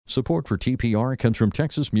Support for TPR comes from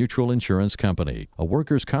Texas Mutual Insurance Company, a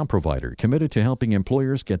workers' comp provider committed to helping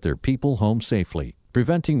employers get their people home safely.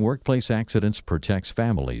 Preventing workplace accidents protects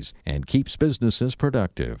families and keeps businesses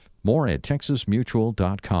productive. More at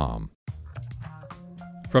texasmutual.com.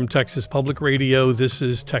 From Texas Public Radio, this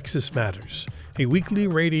is Texas Matters, a weekly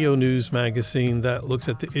radio news magazine that looks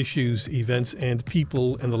at the issues, events, and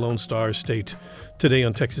people in the Lone Star State. Today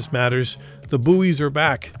on Texas Matters, the buoys are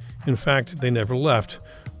back. In fact, they never left.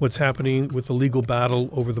 What's happening with the legal battle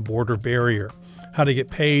over the border barrier, how to get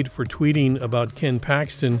paid for tweeting about Ken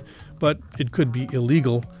Paxton, but it could be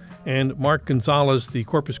illegal, and Mark Gonzalez, the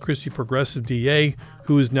Corpus Christi progressive DA,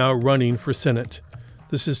 who is now running for Senate.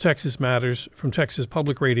 This is Texas Matters from Texas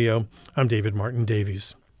Public Radio. I'm David Martin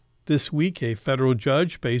Davies. This week, a federal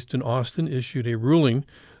judge based in Austin issued a ruling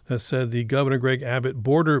that said the Governor Greg Abbott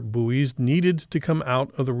border buoys needed to come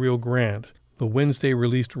out of the Rio Grande. The Wednesday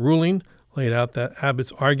released ruling laid out that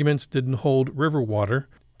Abbott's arguments didn't hold river water.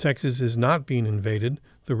 Texas is not being invaded.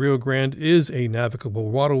 The Rio Grande is a navigable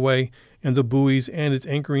waterway, and the buoys and its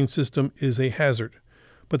anchoring system is a hazard.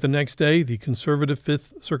 But the next day, the conservative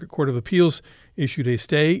Fifth Circuit Court of Appeals issued a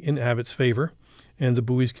stay in Abbott's favor, and the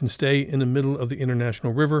buoys can stay in the middle of the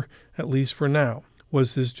international river, at least for now.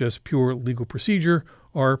 Was this just pure legal procedure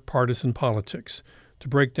or partisan politics? To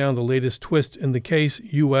break down the latest twist in the case,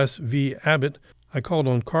 U.S. v. Abbott, I called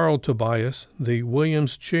on Carl Tobias, the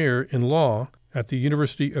Williams Chair in Law at the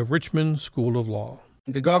University of Richmond School of Law.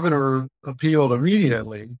 The governor appealed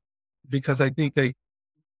immediately because I think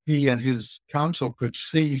he and his counsel could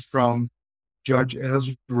see from Judge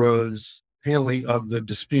Ezra's handling of the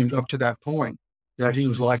dispute up to that point that he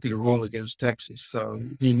was likely to rule against Texas. So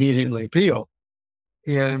he immediately appealed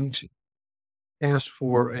and asked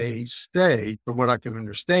for a stay, from what I can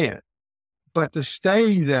understand. But the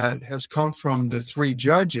stay that has come from the three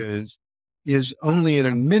judges is only an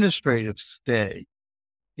administrative stay.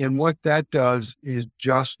 And what that does is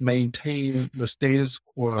just maintain the status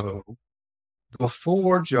quo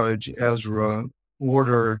before Judge Ezra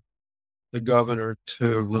ordered the governor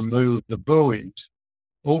to remove the buoys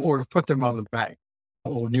or to put them on the bank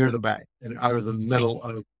or near the bank and out of the middle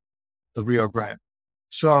of the Rio Grande.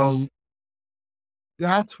 So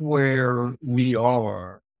that's where we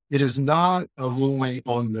are. It is not a ruling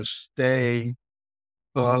on the stay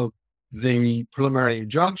of the preliminary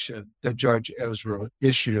injunction that Judge Ezra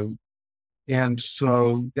issued. And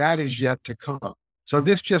so that is yet to come. So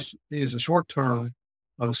this just is a short-term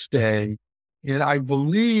stay. And I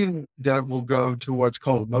believe that it will go to what's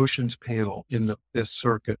called a motions panel in this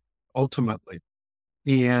circuit, ultimately.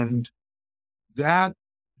 And that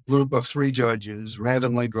group of three judges,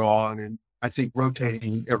 randomly drawn and I think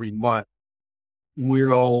rotating every month,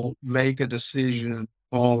 will make a decision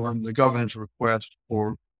on the governor's request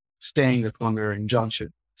for staying the preliminary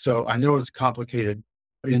injunction. So I know it's complicated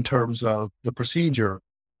in terms of the procedure,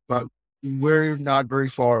 but we're not very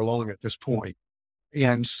far along at this point.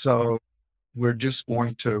 And so we're just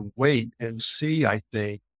going to wait and see, I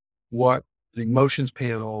think, what the motions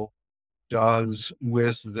panel does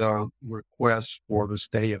with the request for the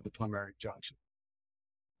stay of the preliminary injunction.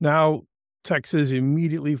 Now, Texas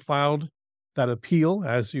immediately filed that appeal,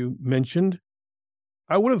 as you mentioned.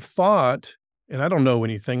 I would have thought, and I don't know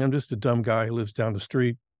anything, I'm just a dumb guy who lives down the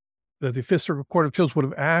street, that the Fifth Circuit Court of Appeals would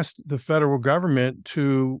have asked the federal government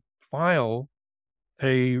to file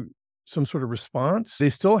some sort of response. They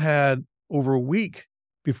still had over a week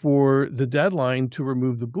before the deadline to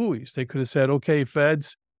remove the buoys. They could have said, okay,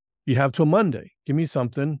 feds, you have till Monday. Give me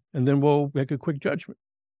something, and then we'll make a quick judgment.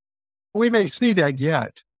 We may see that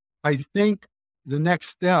yet. I think the next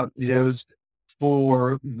step is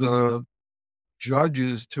for the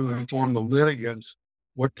judges to inform the litigants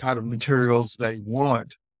what kind of materials they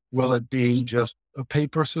want. Will it be just a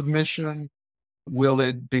paper submission? Will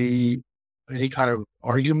it be any kind of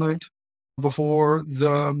argument before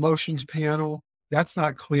the motions panel? That's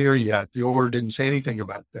not clear yet. The order didn't say anything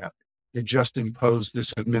about that. It just imposed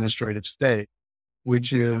this administrative stay,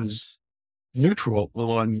 which is neutral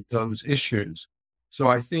on those issues. So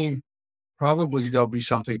I think probably there'll be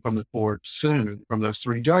something from the court soon from those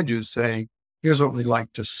three judges saying, here's what we'd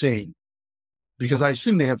like to see. Because I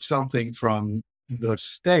assume they have something from the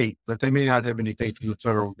state, but they may not have anything from the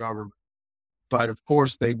federal government. But of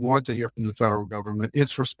course, they want to hear from the federal government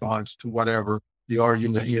its response to whatever the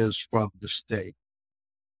argument is from the state.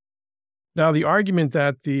 Now, the argument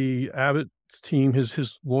that the Abbott's team,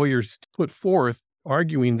 his lawyers put forth,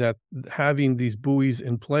 arguing that having these buoys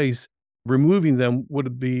in place, removing them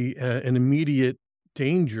would be an immediate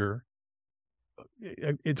danger,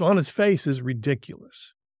 it's on its face is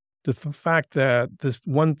ridiculous. the fact that this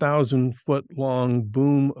 1,000-foot-long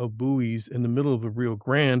boom of buoys in the middle of the Rio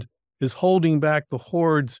Grande is holding back the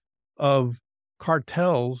hordes of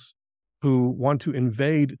cartels who want to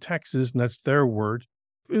invade Texas, and that's their word,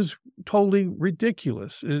 is totally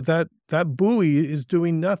ridiculous. That buoy is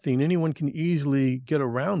doing nothing. Anyone can easily get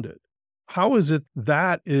around it. How is it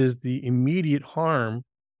that is the immediate harm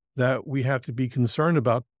that we have to be concerned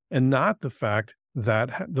about, and not the fact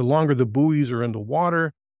that the longer the buoys are in the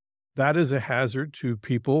water, that is a hazard to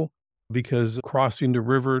people, because crossing the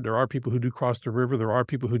river, there are people who do cross the river. There are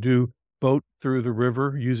people who do boat through the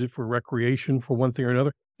river, use it for recreation for one thing or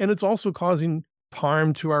another. And it's also causing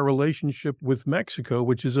harm to our relationship with Mexico,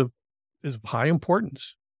 which is of high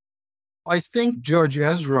importance. I think Judge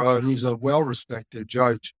Ezra, who's a well-respected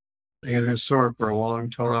judge and has served for a long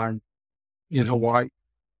time in Hawaii,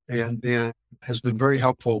 and then has been very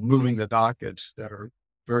helpful moving the dockets that are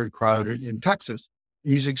very crowded in Texas.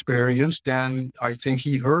 He's experienced, and I think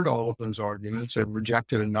he heard all of those arguments and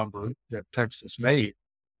rejected a number that Texas made.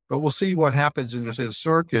 But we'll see what happens in the Fifth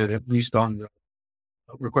Circuit, at least on the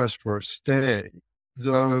request for a stay.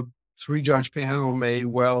 The three-judge panel may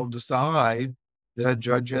well decide that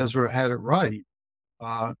Judge Ezra had it right,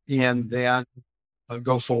 and then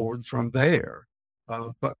go forward from there.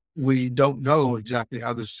 But we don't know exactly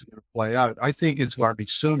how this is going to play out. I think it's going to be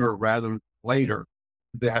sooner rather than later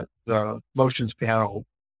that the motions panel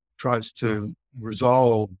tries to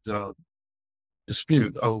resolve the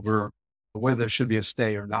dispute over whether there should be a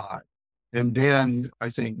stay or not. And then I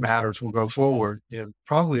think matters will go forward, and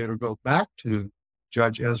probably it'll go back to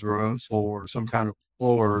Judge Ezra for some kind of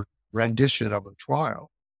fuller rendition of a trial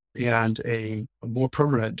and a more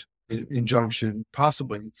permanent injunction,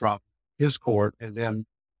 possibly from his court, and then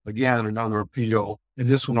again another appeal. And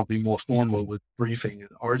this one will be more formal with briefing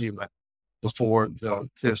and argument before the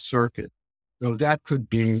Fifth Circuit. So that could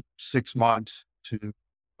be 6 months to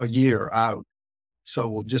a year out. So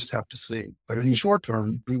we'll just have to see. But in the short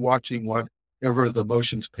term, be watching whatever the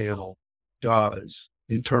motions panel does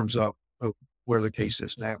in terms of where the case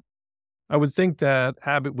is now. I would think that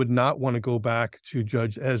Abbott would not want to go back to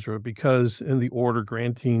Judge Ezra, because in the order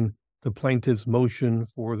granting the plaintiff's motion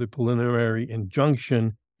for the preliminary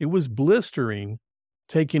injunction, it was blistering,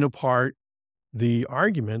 taking apart the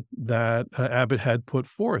argument that Abbott had put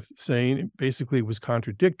forth, saying basically it was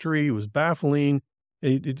contradictory, it was baffling.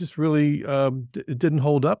 It just really it didn't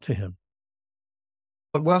hold up to him.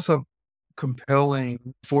 It was a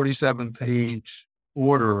compelling 47-page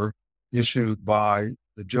order issued by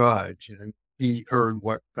the judge. And he heard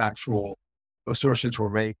what factual assertions were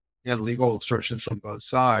made and legal assertions from both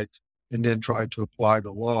sides, and then tried to apply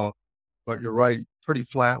the law. But you're right, pretty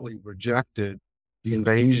flatly rejected the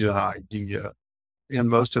invasion idea and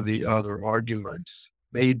most of the other arguments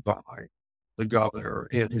made by the governor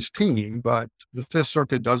and his team. But the Fifth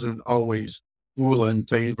Circuit doesn't always rule in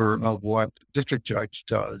favor of what the district judge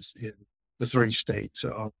does in the three states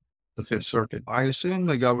of the Fifth Circuit. I assume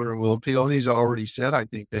the governor will appeal. He's already said, I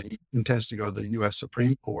think, that he intends to go to the U.S.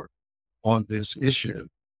 Supreme Court on this issue.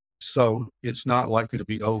 So it's not likely to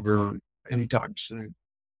be over anytime soon.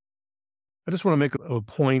 I just want to make a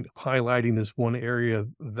point highlighting this one area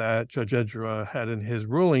that Judge Ezra had in his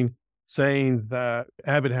ruling, saying that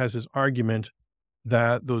Abbott has his argument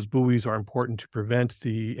that those buoys are important to prevent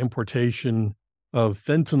the importation of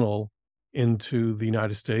fentanyl into the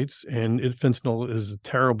United States. And fentanyl is a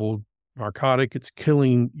terrible narcotic. It's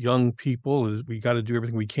killing young people. We got to do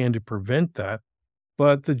everything we can to prevent that.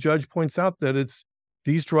 But the judge points out that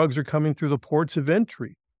these drugs are coming through the ports of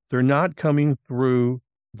entry. They're not coming through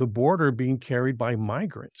the border being carried by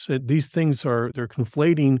migrants. These things they're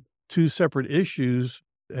conflating two separate issues,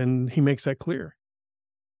 and he makes that clear.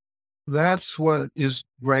 That's what is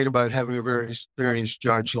great about having a very experienced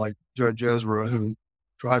judge like Judge Ezra, who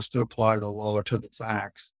tries to apply the law to the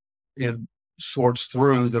facts and sorts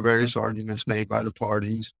through the various arguments made by the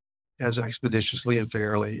parties as expeditiously and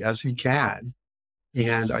fairly as he can.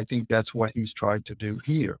 And I think that's what he's tried to do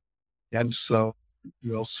here. And so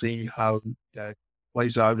you'll see how that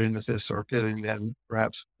plays out in the Fifth Circuit, and then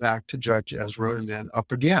perhaps back to Judge Ezra, and then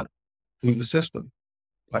up again through the system.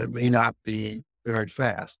 But it may not be very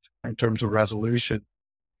fast in terms of resolution.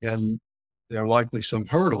 And there are likely some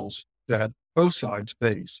hurdles that both sides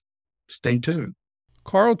face. Stay tuned.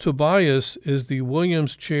 Carl Tobias is the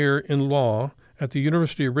Williams Chair in Law at the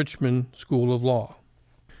University of Richmond School of Law.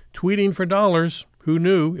 Tweeting for dollars. Who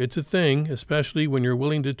knew? It's a thing, especially when you're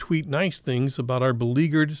willing to tweet nice things about our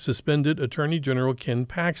beleaguered, suspended Attorney General Ken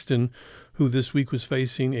Paxton, who this week was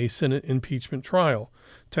facing a Senate impeachment trial.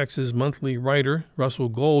 Texas Monthly writer Russell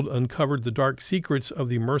Gold uncovered the dark secrets of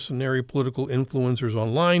the mercenary political influencers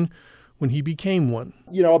online when he became one.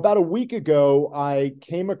 About a week ago, I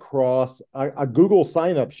came across a Google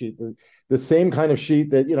sign-up sheet, the same kind of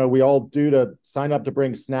sheet that, we all do to sign up to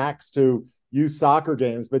bring snacks to youth soccer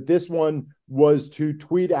games. But this one was to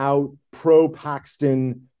tweet out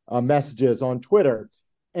pro-Paxton messages on Twitter.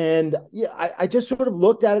 And I just sort of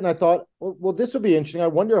looked at it and I thought, well, this would be interesting. I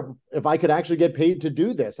wonder if I could actually get paid to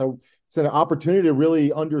do this. So it's an opportunity to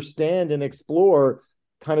really understand and explore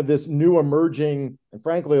kind of this new emerging and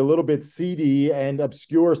frankly, a little bit seedy and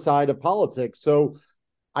obscure side of politics. So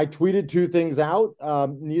I tweeted two things out.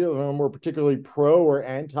 Neither of them were particularly pro or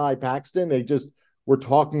anti-Paxton. They just were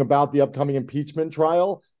talking about the upcoming impeachment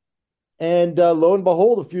trial. And lo and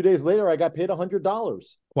behold, a few days later, I got paid $100.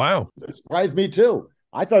 Wow. It surprised me too.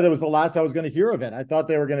 I thought that was the last I was going to hear of it. I thought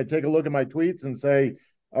they were going to take a look at my tweets and say,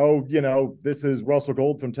 oh, this is Russell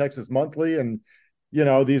Gold from Texas Monthly. And,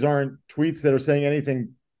 these aren't tweets that are saying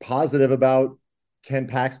anything positive about Ken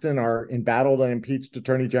Paxton, our embattled and impeached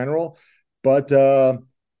attorney general. But the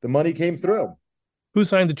money came through. Who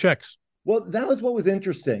signed the checks? Well, that was what was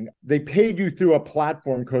interesting. They paid you through a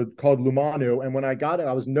platform called Lumano. And when I got it,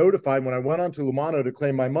 I was notified when I went onto Lumano to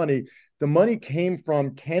claim my money. The money came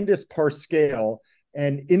from Candace Parscale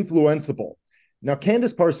and Influenceable. Now,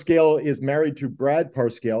 Candace Parscale is married to Brad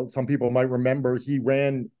Parscale. Some people might remember he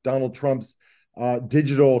ran Donald Trump's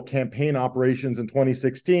digital campaign operations in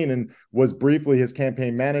 2016 and was briefly his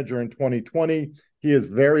campaign manager in 2020. He is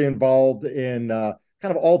very involved in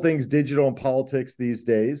kind of all things digital and politics these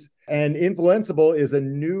days. And Influenceable is a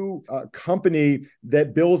new company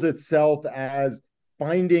that bills itself as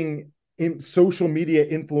finding social media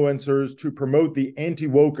influencers to promote the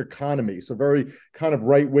anti-woke economy. So very kind of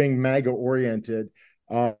right-wing MAGA oriented.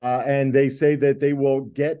 And they say that they will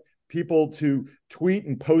get people to tweet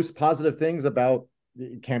and post positive things about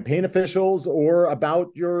campaign officials or about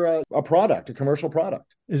your a product, a commercial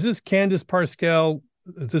product. Is this Candace Parscale?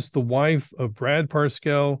 Is this the wife of Brad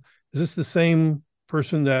Parscale? Is this the same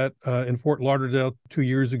person that in Fort Lauderdale 2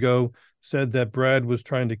 years ago said that Brad was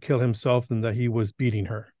trying to kill himself and that he was beating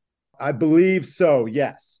her? I believe so,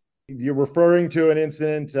 yes. You're referring to an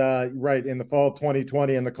incident, right, in the fall of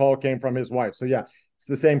 2020, and the call came from his wife. So, yeah, it's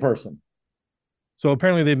the same person. So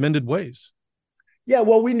apparently they mended ways. Yeah,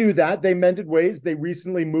 well, we knew that. They mended ways. They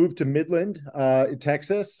recently moved to Midland,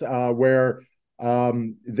 Texas, where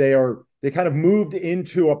they kind of moved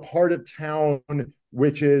into a part of town,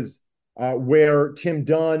 which is where Tim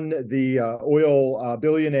Dunn, the oil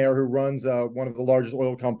billionaire who runs one of the largest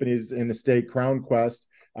oil companies in the state, Crown Quest,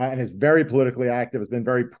 and is very politically active, has been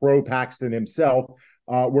very pro-Paxton himself,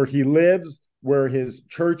 where he lives, where his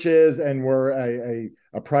church is, and where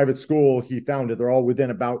a private school he founded. They're all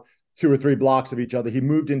within about 2 or 3 blocks of each other. He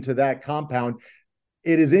moved into that compound.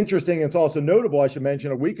 It is interesting. It's also notable, I should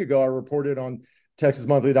mention, a week ago, I reported on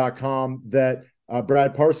TexasMonthly.com that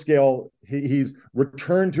Brad Parscale, he's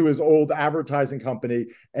returned to his old advertising company,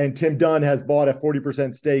 and Tim Dunn has bought a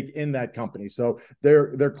 40% stake in that company. So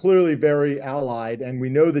they're clearly very allied. And we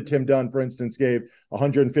know that Tim Dunn, for instance, gave a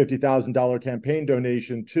 $150,000 campaign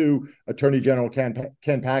donation to Attorney General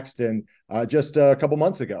Ken Paxton just a couple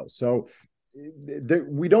months ago. So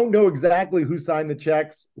we don't know exactly who signed the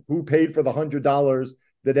checks, who paid for the $100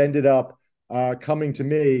 that ended up coming to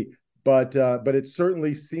me. But it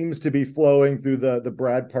certainly seems to be flowing through the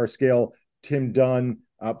Brad Parscale, Tim Dunn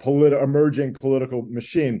emerging political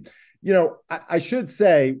machine. I should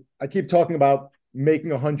say, I keep talking about making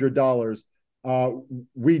 $100.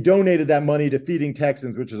 We donated that money to Feeding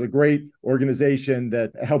Texans, which is a great organization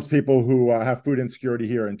that helps people who have food insecurity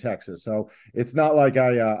here in Texas. So it's not like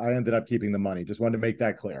I ended up keeping the money. Just wanted to make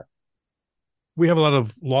that clear. We have a lot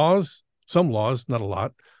of laws, some laws, not a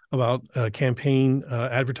lot, about campaign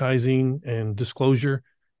advertising and disclosure.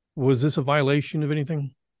 Was this a violation of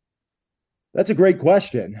anything? That's a great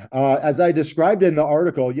question. As I described in the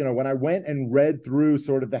article, when I went and read through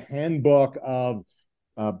sort of the handbook of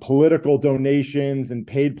political donations and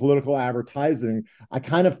paid political advertising, I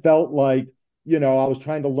kind of felt like, I was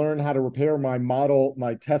trying to learn how to repair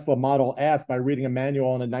my Tesla Model S by reading a manual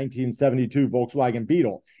on a 1972 Volkswagen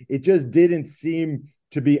Beetle. It just didn't seem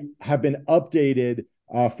to have been updated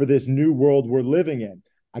for this new world we're living in.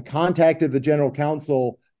 I contacted the general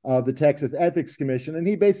counsel of the Texas Ethics Commission, and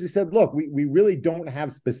he basically said, look, we really don't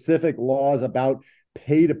have specific laws about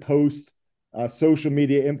pay-to-post social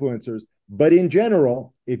media influencers. But in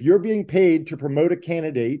general, if you're being paid to promote a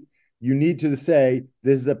candidate, you need to say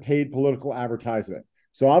this is a paid political advertisement.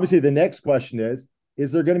 So obviously the next question is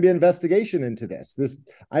is there going to be an investigation into this?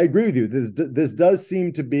 I agree with you. This does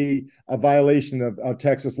seem to be a violation of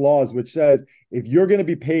Texas laws, which says if you're going to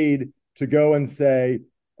be paid to go and say,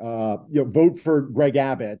 vote for Greg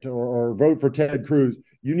Abbott or vote for Ted Cruz,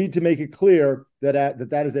 you need to make it clear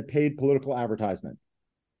that is a paid political advertisement.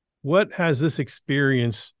 What has this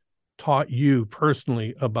experience taught you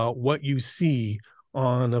personally about what you see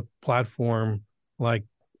on a platform like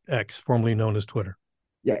X, formerly known as Twitter?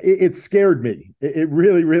 Yeah, it scared me. It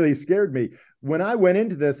really, really scared me. When I went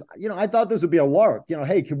into this, I thought this would be a lark.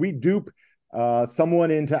 Hey, can we dupe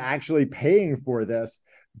someone into actually paying for this?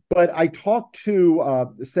 But I talked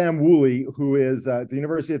to Sam Woolley, who is at the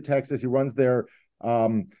University of Texas. He runs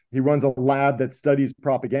a lab that studies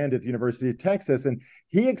propaganda at the University of Texas. And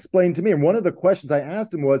he explained to me, and one of the questions I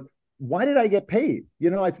asked him was, why did I get paid?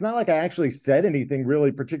 It's not like I actually said anything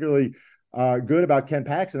really particularly good about Ken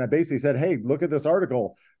Paxton. I basically said, hey, look at this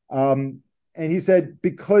article. And he said,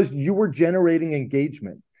 because you were generating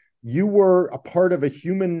engagement. You were a part of a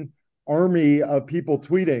human army of people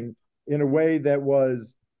tweeting in a way that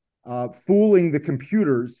was fooling the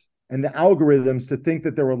computers and the algorithms to think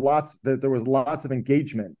that there was lots of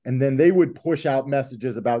engagement. And then they would push out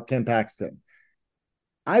messages about Ken Paxton.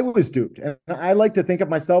 I was duped. And I like to think of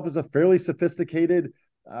myself as a fairly sophisticated,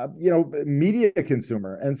 media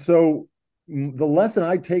consumer. And so the lesson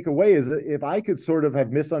I take away is that if I could sort of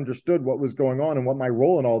have misunderstood what was going on and what my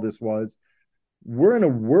role in all this was, we're in a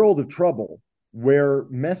world of trouble where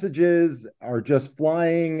messages are just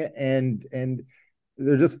flying and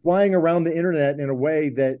they're just flying around the internet in a way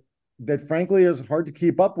that frankly is hard to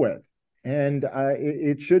keep up with. And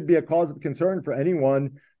it should be a cause of concern for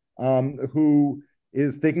anyone who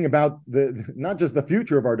is thinking about not just the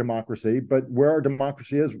future of our democracy, but where our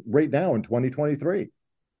democracy is right now in 2023.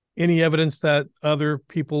 Any evidence that other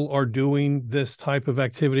people are doing this type of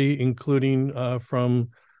activity, including from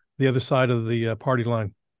the other side of the party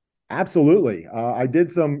line? Absolutely. I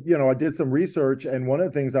did some research, and one of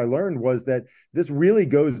the things I learned was that this really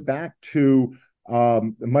goes back to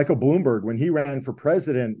Michael Bloomberg when he ran for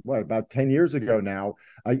president, about 10 years ago now.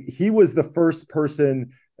 He was the first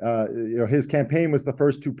person, his campaign was the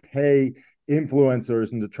first to pay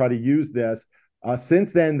influencers and to try to use this.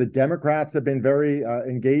 Since then, the Democrats have been very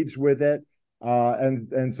engaged with it.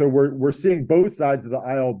 And so we're seeing both sides of the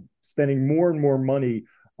aisle spending more and more money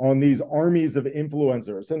on these armies of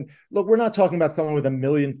influencers. And look, we're not talking about someone with 1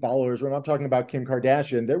 million followers. We're not talking about Kim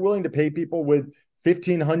Kardashian. They're willing to pay people with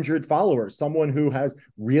 1,500 followers, someone who has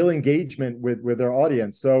real engagement with their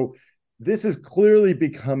audience. So this is clearly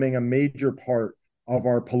becoming a major part of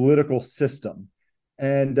our political system.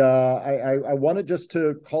 And I wanted just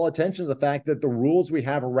to call attention to the fact that the rules we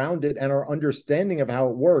have around it and our understanding of how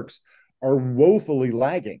it works are woefully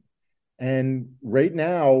lagging. And right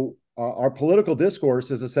now, our political discourse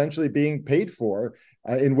is essentially being paid for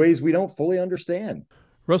in ways we don't fully understand.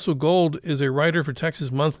 Russell Gold is a writer for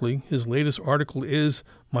Texas Monthly. His latest article is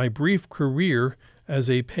My Brief Career as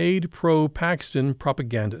a Paid Pro-Paxton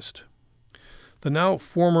Propagandist. The now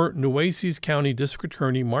former Nueces County District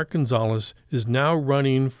Attorney Mark Gonzalez is now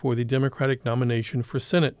running for the Democratic nomination for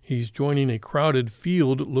Senate. He's joining a crowded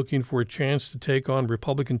field looking for a chance to take on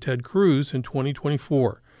Republican Ted Cruz in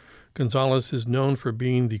 2024. Gonzalez is known for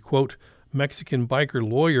being the, quote, Mexican biker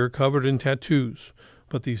lawyer covered in tattoos,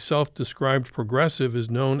 but the self-described progressive is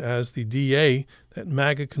known as the DA that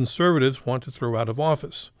MAGA conservatives want to throw out of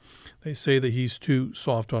office. They say that he's too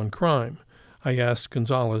soft on crime. I asked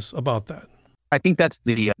Gonzalez about that. I think that's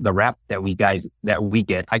the rap that we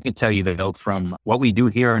get. I can tell you that from what we do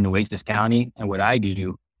here in Nueces County and what I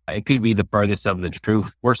do, it could be the furthest of the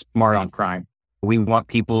truth. We're smart on crime. We want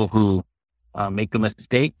people who make a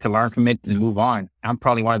mistake to learn from it and move on. I'm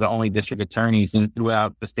probably one of the only district attorneys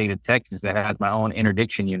throughout the state of Texas that has my own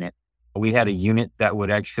interdiction unit. We had a unit that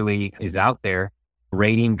is out there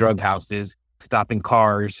raiding drug houses, stopping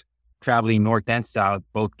cars, traveling north and south,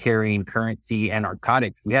 both carrying currency and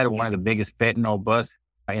narcotics. We had one of the biggest fentanyl busts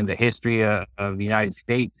in the history of the United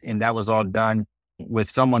States. And that was all done with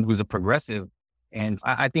someone who's a progressive. And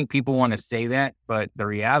I think people want to say that, but the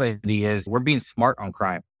reality is we're being smart on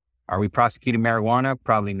crime. Are we prosecuting marijuana?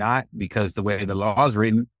 Probably not, because the way the law is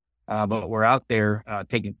written. But we're out there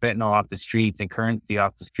taking fentanyl off the streets and currency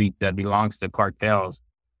off the street that belongs to cartels.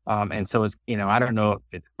 And so it's, I don't know if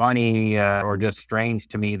it's funny or just strange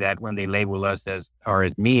to me that when they label us as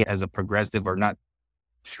me as a progressive or not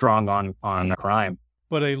strong on crime.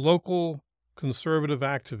 But a local conservative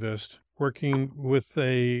activist working with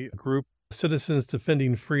a group, Citizens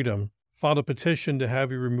Defending Freedom, filed a petition to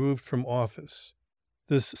have you removed from office.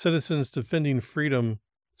 This Citizens Defending Freedom,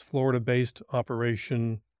 it's Florida-based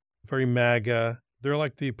operation, very MAGA, They're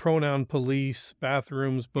like the pronoun police,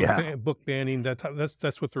 bathrooms, book banning.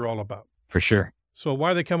 That's what they're all about. For sure. So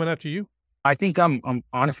why are they coming after you? I think I'm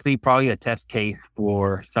honestly probably a test case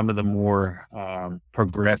for some of the more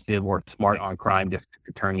progressive or smart on crime district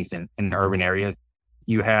attorneys in urban areas.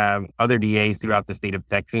 You have other DAs throughout the state of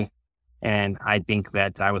Texas, and I think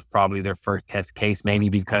that I was probably their first test case, maybe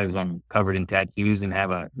because I'm covered in tattoos and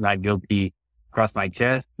have a not guilty across my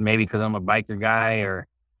chest, maybe because I'm a biker guy, or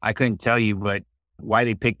I couldn't tell you but why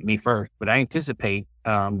they picked me first. But I anticipate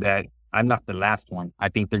that I'm not the last one. I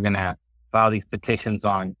think they're going to file these petitions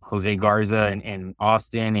on Jose Garza in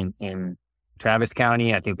Austin and in Travis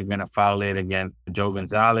County. I think they're going to file it against Joe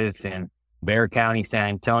Gonzalez in Bexar County, San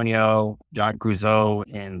Antonio, John Crusoe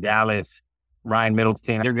in Dallas, Ryan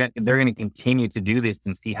Middleton. They're going to continue to do this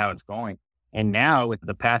and see how it's going. And now with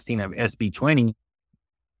the passing of SB 20,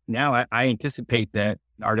 now I anticipate that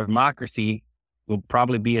our democracy will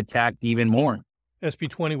probably be attacked even more. SB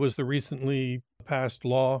 20 was the recently passed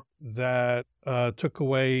law that took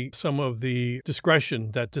away some of the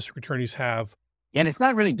discretion that district attorneys have. And it's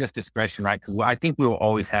not really just discretion, right? Because I think we'll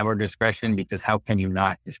always have our discretion, because how can you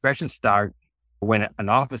not? Discretion starts when an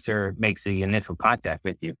officer makes the initial contact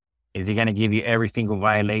with you. Is he going to give you every single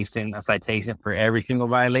violation, a citation for every single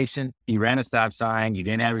violation? You ran a stop sign, you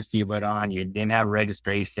didn't have your seatbelt on, you didn't have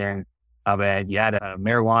registration, you had a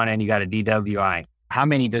marijuana and you got a DWI. How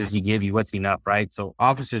many does he give you? What's enough, right? So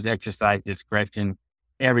officers exercise discretion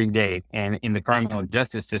every day. And in the criminal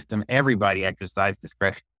justice system, everybody exercises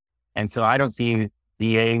discretion. And so I don't see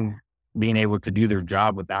DAs being able to do their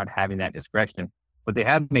job without having that discretion. What they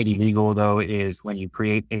have made illegal, though, is when you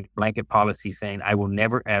create a blanket policy saying, I will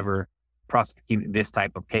never, ever prosecute this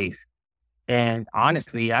type of case. And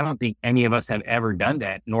honestly, I don't think any of us have ever done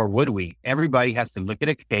that, nor would we. Everybody has to look at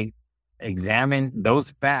a case, examine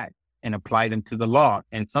those facts, and apply them to the law.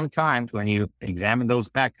 And sometimes when you examine those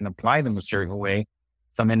facts and apply them a certain way,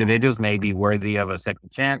 some individuals may be worthy of a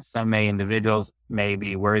second chance. Some individuals may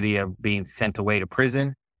be worthy of being sent away to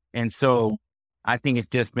prison. And so I think it's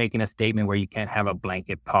just making a statement where you can't have a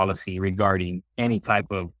blanket policy regarding any type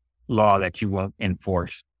of law that you won't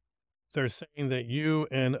enforce. They're saying that you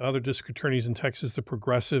and other district attorneys in Texas, the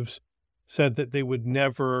progressives, said that they would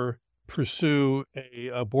never pursue an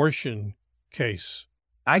abortion case.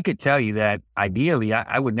 I could tell you that ideally,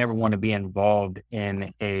 I would never want to be involved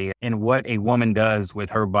in what a woman does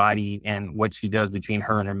with her body and what she does between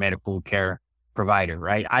her and her medical care provider,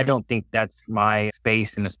 right? I don't think that's my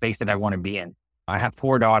space and the space that I want to be in. I have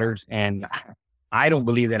 4 daughters, and I don't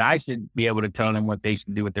believe that I should be able to tell them what they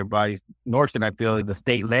should do with their bodies, nor should I feel that the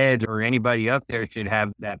state led or anybody up there should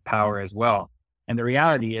have that power as well. And the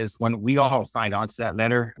reality is, when we all signed on to that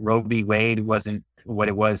letter, Roe v. Wade wasn't what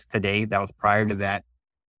it was today. That was prior to that.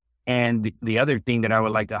 And the other thing that I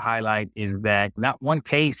would like to highlight is that not one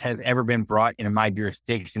case has ever been brought into my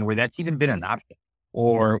jurisdiction where that's even been an option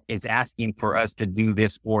or is asking for us to do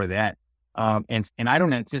this or that. And I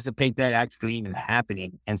don't anticipate that actually even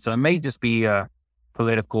happening. And so it may just be a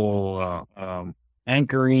political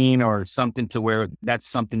anchoring or something to where that's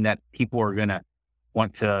something that people are going to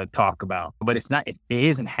want to talk about. But it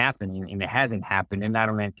isn't happening, and it hasn't happened, and I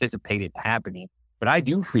don't anticipate it happening. But I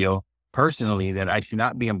do feel personally that I should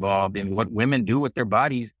not be involved in what women do with their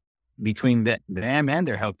bodies between them and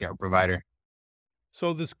their healthcare provider.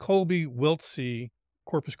 So this Colby Wiltsey,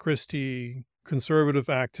 Corpus Christi conservative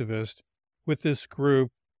activist, with this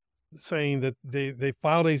group saying that they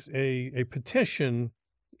filed a petition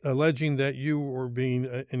alleging that you were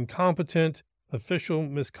being incompetent, official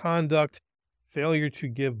misconduct, failure to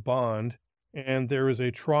give bond, and there was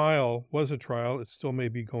a trial, it still may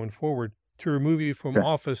be going forward, to remove you from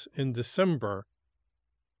office in December.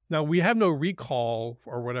 Now, we have no recall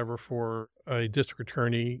or whatever for a district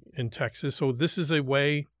attorney in Texas, so this is a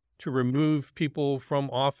way to remove people from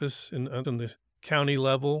office on the county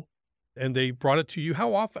level, and they brought it to you.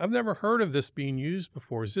 How often? I've never heard of this being used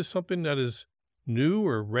before. Is this something that is new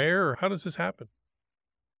or rare, or how does this happen?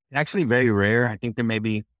 Actually, very rare. I think there may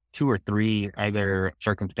be 2 or 3 other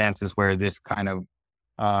circumstances where this kind of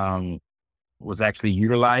was actually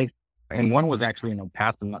utilized. And one was actually in El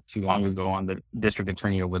Paso not too long ago on the district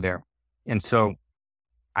attorney over there. And so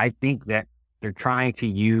I think that they're trying to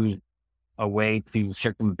use a way to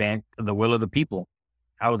circumvent the will of the people.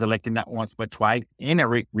 I was elected not once, but twice in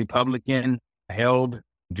a Republican-held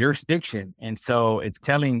jurisdiction. And so it's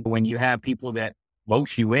telling when you have people that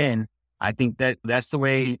vote you in, I think that that's the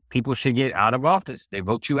way people should get out of office. They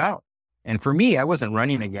vote you out. And for me, I wasn't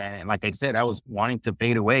running again. And like I said, I was wanting to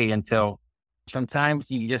fade away until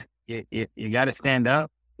sometimes you got to stand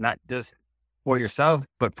up, not just for yourself,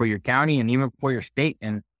 but for your county and even for your state.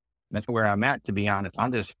 And That's where I'm at, to be honest.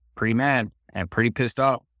 I'm just pretty mad and pretty pissed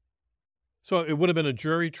off. So it would have been a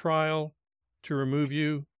jury trial to remove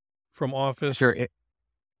you from office? Sure.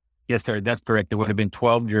 Yes, sir. That's correct. There would have been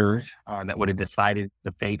 12 jurors that would have decided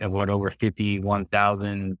the fate of what over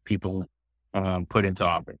 51,000 people put into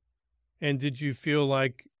office. And did you feel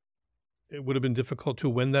like it would have been difficult to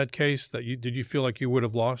win that case? Did you feel like you would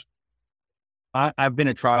have lost? I've been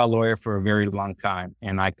a trial lawyer for a very long time,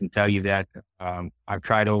 and I can tell you that I've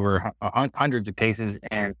tried over hundreds of cases,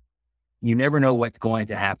 and you never know what's going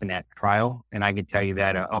to happen at trial. And I can tell you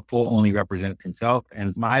that a fool only represents himself.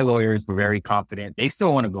 And my lawyers were very confident. They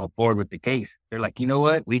still want to go forward with the case. They're like, you know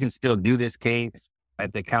what? We can still do this case.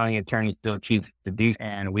 The county attorney still chooses to do.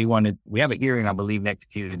 And we have a hearing, I believe,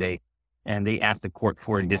 next Tuesday. And they asked the court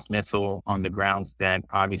for a dismissal on the grounds that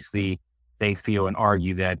obviously they feel and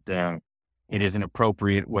argue that it isn't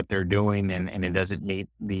appropriate what they're doing and it doesn't meet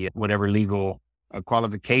the whatever legal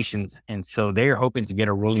qualifications. And so they're hoping to get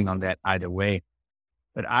a ruling on that either way.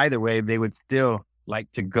 But either way, they would still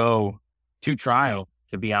like to go to trial,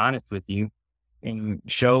 to be honest with you, and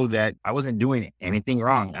show that I wasn't doing anything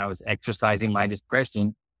wrong. I was exercising my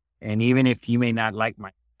discretion. And even if you may not like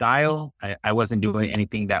my style, I wasn't doing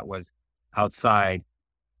anything that was outside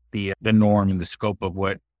the norm and the scope of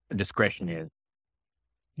what discretion is.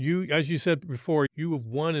 You, as you said before, you have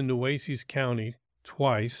won in Nueces County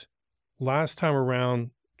twice. Last time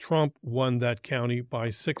around, Trump won that county by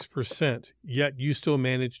 6%, yet you still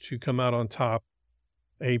managed to come out on top.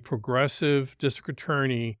 A progressive district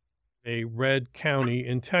attorney, a red county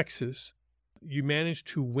in Texas. You managed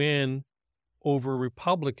to win over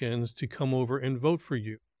Republicans to come over and vote for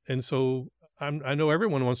you. And so I know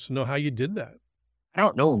everyone wants to know how you did that. I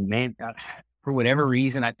don't know, man. For whatever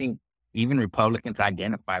reason, I think even Republicans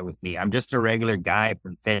identify with me. I'm just a regular guy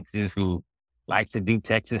from Texas who likes to do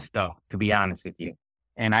Texas stuff, to be honest with you.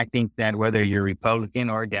 And I think that whether you're Republican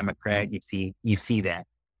or Democrat, you see that.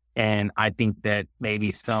 And I think that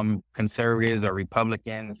maybe some conservatives or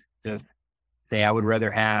Republicans just say, I would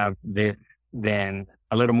rather have this than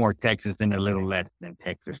a little more Texas than a little less than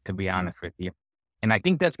Texas, to be honest with you. And I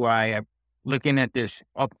think that's why I'm looking at this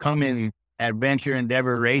upcoming adventure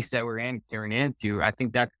endeavor race that we're entering into. I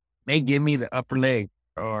think that may give me the upper leg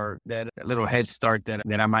or that little head start that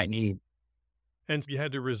I might need. And you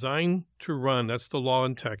had to resign to run. That's the law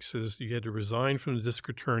in Texas. You had to resign from the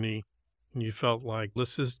district attorney, and you felt like,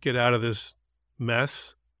 let's just get out of this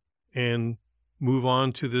mess and move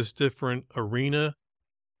on to this different arena,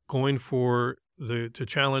 going for to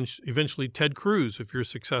challenge eventually Ted Cruz if you're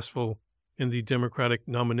successful in the Democratic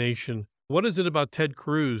nomination. What is it about Ted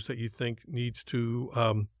Cruz that you think needs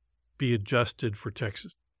to be adjusted for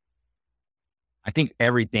Texas? I think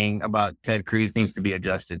everything about Ted Cruz needs to be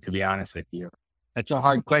adjusted, to be honest with you. That's a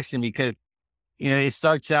hard question because, it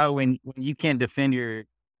starts out when you can't defend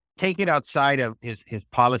take it outside of his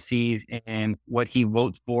policies and what he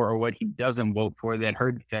votes for or what he doesn't vote for that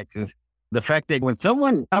hurt Texas. The fact that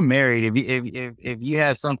when I'm married, if you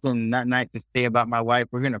have something not nice to say about my wife,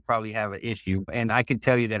 we're going to probably have an issue. And I can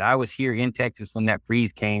tell you that I was here in Texas when that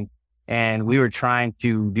freeze came and we were trying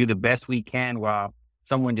to do the best we can while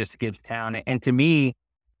someone just skips town. And to me,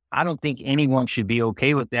 I don't think anyone should be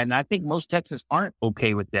okay with that. And I think most Texans aren't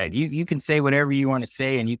okay with that. You can say whatever you want to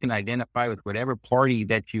say and you can identify with whatever party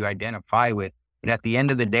that you identify with. But at the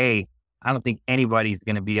end of the day, I don't think anybody's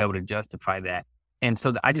going to be able to justify that. And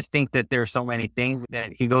so I just think that there are so many things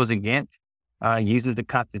that he goes against, uses the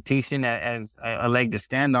Constitution as a leg to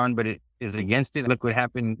stand on, but it is against it. Look what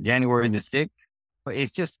happened January the 6th.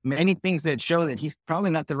 It's just many things that show that he's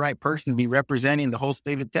probably not the right person to be representing the whole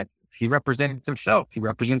state of Texas. He represents himself. He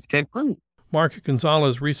represents Ted Cruz. Mark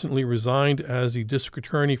Gonzalez recently resigned as the district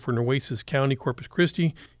attorney for Nueces County, Corpus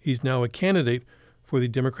Christi. He's now a candidate for the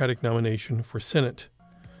Democratic nomination for Senate.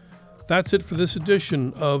 That's it for this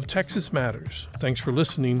edition of Texas Matters. Thanks for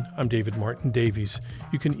listening. I'm David Martin Davies.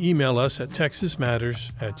 You can email us at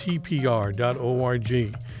texasmatters@tpr.org.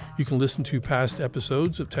 You can listen to past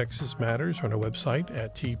episodes of Texas Matters on our website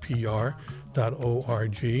at tpr.org.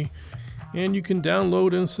 And you can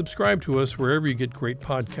download and subscribe to us wherever you get great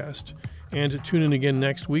podcasts. And tune in again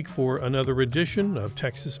next week for another edition of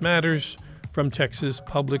Texas Matters from Texas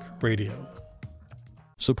Public Radio.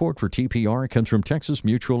 Support for TPR comes from Texas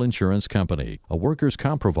Mutual Insurance Company, a workers'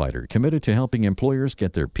 comp provider committed to helping employers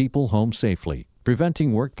get their people home safely.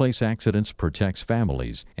 Preventing workplace accidents protects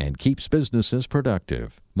families and keeps businesses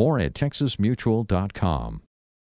productive. More at texasmutual.com.